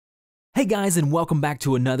Hey guys, and welcome back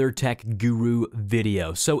to another Tech Guru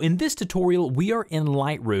video. So in this tutorial, we are in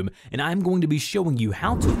Lightroom, and I'm going to be showing you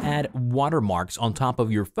how to add watermarks on top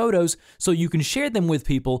of your photos so you can share them with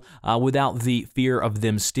people without the fear of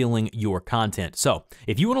them stealing your content. So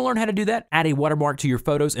if you want to learn how to do that, add a watermark to your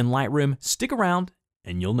photos in Lightroom, stick around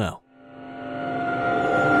and you'll know.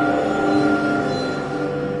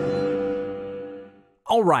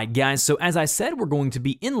 Alright guys, so as I said, we're going to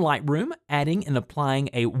be in Lightroom adding and applying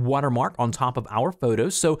a watermark on top of our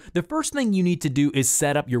photos. So the first thing you need to do is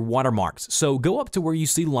set up your watermarks. So go up to where you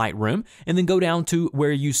see Lightroom and then go down to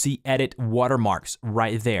where you see Edit Watermarks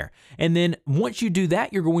right there. And then once you do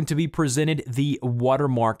that, you're going to be presented the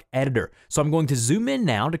watermark editor. So I'm going to zoom in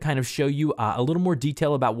now to kind of show you a little more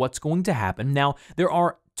detail about what's going to happen. Now, there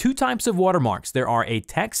are two types of watermarks. There are a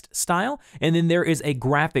text style and then there is a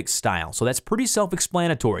graphic style. So that's pretty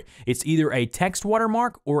self-explanatory. It's either a text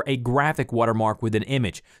watermark or a graphic watermark with an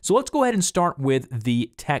image. So let's go ahead and start with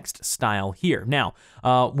the text style here. Now,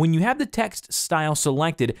 when you have the text style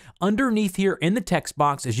selected, underneath here in the text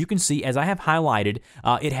box, as you can see, as I have highlighted,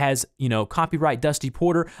 it has, copyright Dusty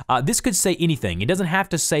Porter. This could say anything. It doesn't have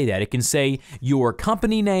to say that. It can say your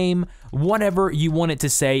company name, whatever you want it to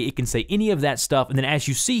say. It can say any of that stuff. And then as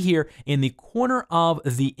you see here in the corner of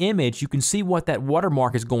the image, you can see what that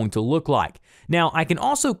watermark is going to look like. Now, I can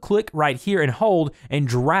also click right here and hold and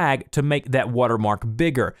drag to make that watermark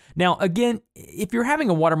bigger. Now, again, if you're having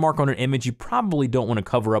a watermark on an image, you probably don't want to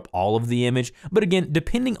cover up all of the image. But again,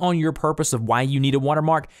 depending on your purpose of why you need a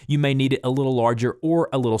watermark, you may need it a little larger or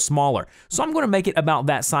a little smaller. So I'm going to make it about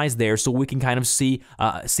that size there so we can kind of see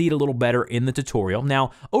it a little better in the tutorial.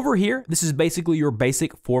 Now, over here, this is basically your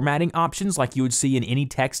basic formatting options like you would see in any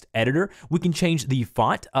text editor. We can change the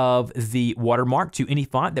font of the watermark to any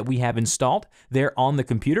font that we have installed there on the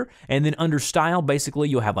computer. And then under style, basically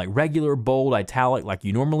you'll have like regular, bold, italic like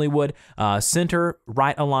you normally would, center,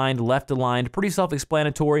 right aligned, left aligned, pretty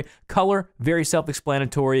self-explanatory. Color, very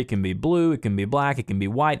self-explanatory. It can be blue, it can be black, it can be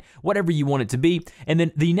white, whatever you want it to be. And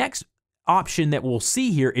then the next option that we'll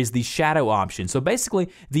see here is the shadow option. So basically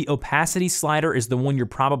the opacity slider is the one you're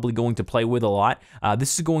probably going to play with a lot.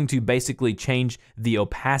 This is going to basically change the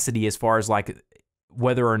opacity as far as like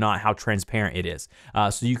whether or not how transparent it is.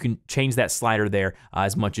 So you can change that slider there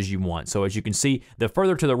as much as you want. So as you can see, the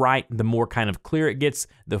further to the right, the more kind of clear it gets.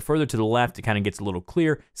 The further to the left, it kind of gets a little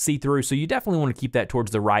clear, see-through. So you definitely want to keep that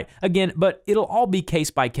towards the right. Again, but it'll all be case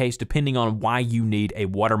by case depending on why you need a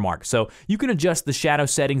watermark. So you can adjust the shadow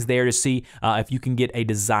settings there to see if you can get a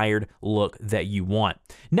desired look that you want.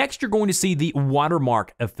 Next, you're going to see the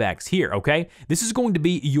watermark effects here, okay? This is going to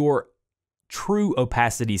be your true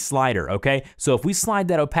opacity slider, okay? So if we slide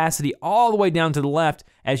that opacity all the way down to the left,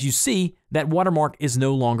 as you see, that watermark is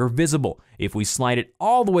no longer visible. If we slide it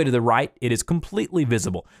all the way to the right, it is completely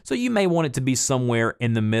visible. So you may want it to be somewhere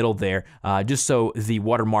in the middle there, just so the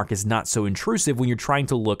watermark is not so intrusive when you're trying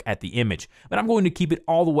to look at the image. But I'm going to keep it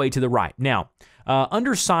all the way to the right. Now,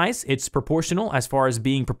 under size, it's proportional as far as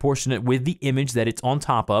being proportionate with the image that it's on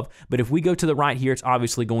top of. But if we go to the right here, it's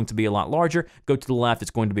obviously going to be a lot larger. Go to the left,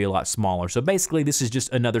 it's going to be a lot smaller. So basically, this is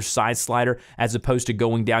just another size slider as opposed to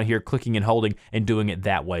going down here, clicking and holding and doing it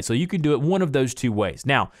that way. So you can do it one of those two ways.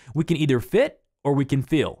 Now, we can either fit or we can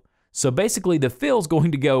fill. So basically the fill is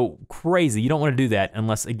going to go crazy. You don't want to do that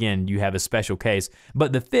unless, again, you have a special case.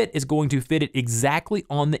 But the fit is going to fit it exactly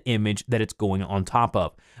on the image that it's going on top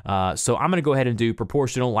of. So I'm going to go ahead and do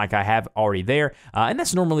proportional like I have already there. And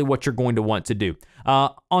that's normally what you're going to want to do.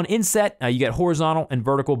 On inset, you get horizontal and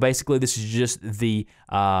vertical. Basically, this is just the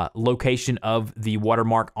location of the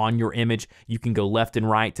watermark on your image. You can go left and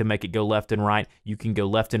right to make it go left and right. You can go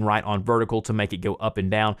left and right on vertical to make it go up and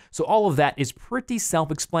down. So all of that is pretty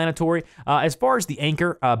self-explanatory. As far as the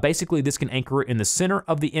anchor, basically this can anchor it in the center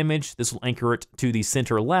of the image. This will anchor it to the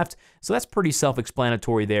center left. So that's pretty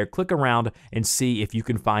self-explanatory there. Click around and see if you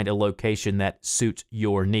can find a location that suits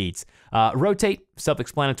your needs. Rotate,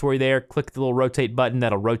 self-explanatory there. Click the little rotate button.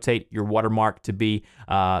 That'll rotate your watermark to be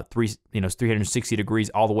 360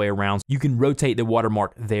 degrees all the way around. You can rotate the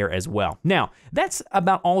watermark there as well. Now, that's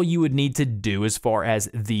about all you would need to do as far as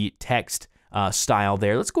the text style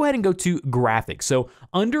there. Let's go ahead and go to graphic. So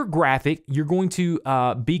under graphic, you're going to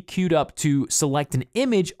be queued up to select an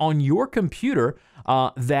image on your computer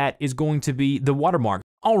that is going to be the watermark.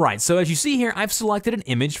 All right, so as you see here, I've selected an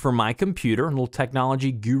image from my computer, a little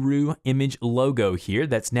Technology Guru image logo here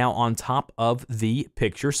that's now on top of the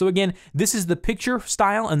picture. So again, this is the picture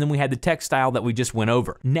style, and then we had the text style that we just went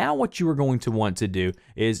over. Now what you are going to want to do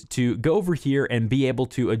is to go over here and be able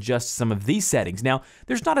to adjust some of these settings. Now,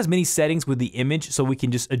 there's not as many settings with the image, so we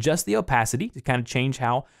can just adjust the opacity to kind of change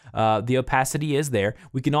how the opacity is there.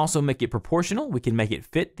 We can also make it proportional, we can make it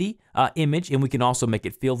fit the image, and we can also make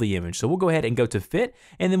it fill the image. So we'll go ahead and go to fit,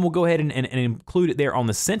 and then we'll go ahead and include it there on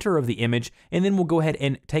the center of the image, and then we'll go ahead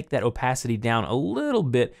and take that opacity down a little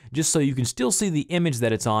bit just so you can still see the image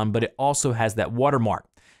that it's on, but it also has that watermark.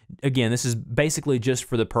 Again, this is basically just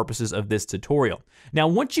for the purposes of this tutorial. Now,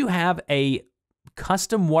 once you have a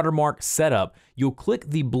custom watermark setup, you'll click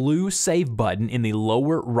the blue Save button in the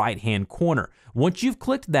lower right-hand corner. Once you've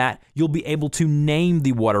clicked that, you'll be able to name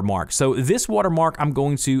the watermark. So this watermark I'm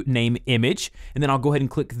going to name Image, and then I'll go ahead and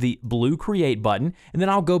click the blue Create button, and then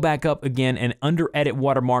I'll go back up again, and under Edit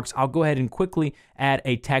Watermarks, I'll go ahead and quickly add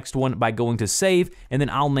a text one by going to Save, and then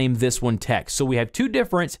I'll name this one Text. So we have two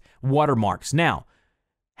different watermarks. Now,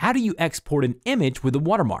 how do you export an image with a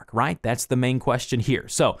watermark, right? That's the main question here.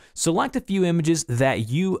 So select a few images that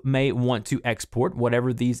you may want to export,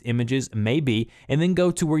 whatever these images may be, and then go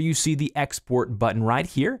to where you see the export button right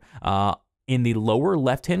here in the lower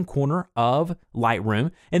left-hand corner of Lightroom.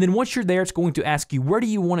 And then once you're there, it's going to ask you, where do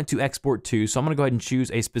you want it to export to? So I'm gonna go ahead and choose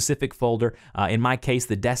a specific folder, in my case,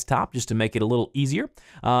 the desktop, just to make it a little easier.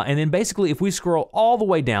 And then basically, if we scroll all the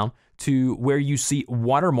way down to where you see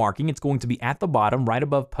watermarking, it's going to be at the bottom, right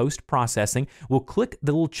above post-processing. We'll click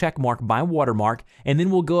the little check mark by watermark, and then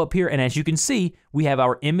we'll go up here, and as you can see, we have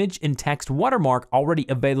our image and text watermark already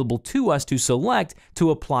available to us to select to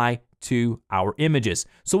apply to our images.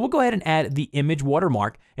 So we'll go ahead and add the image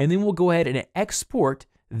watermark, and then we'll go ahead and export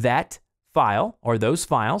that file or those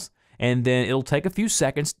files, and then it'll take a few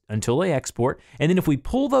seconds until they export. And then if we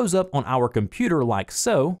pull those up on our computer like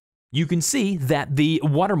so, you can see that the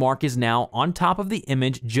watermark is now on top of the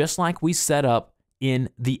image, just like we set up in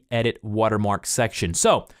the Edit Watermark section.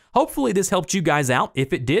 So hopefully this helped you guys out.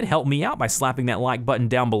 If it did, help me out by slapping that like button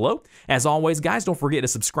down below. As always, guys, don't forget to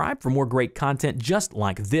subscribe for more great content just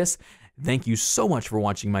like this. Thank you so much for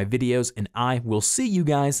watching my videos, and I will see you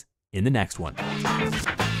guys in the next one.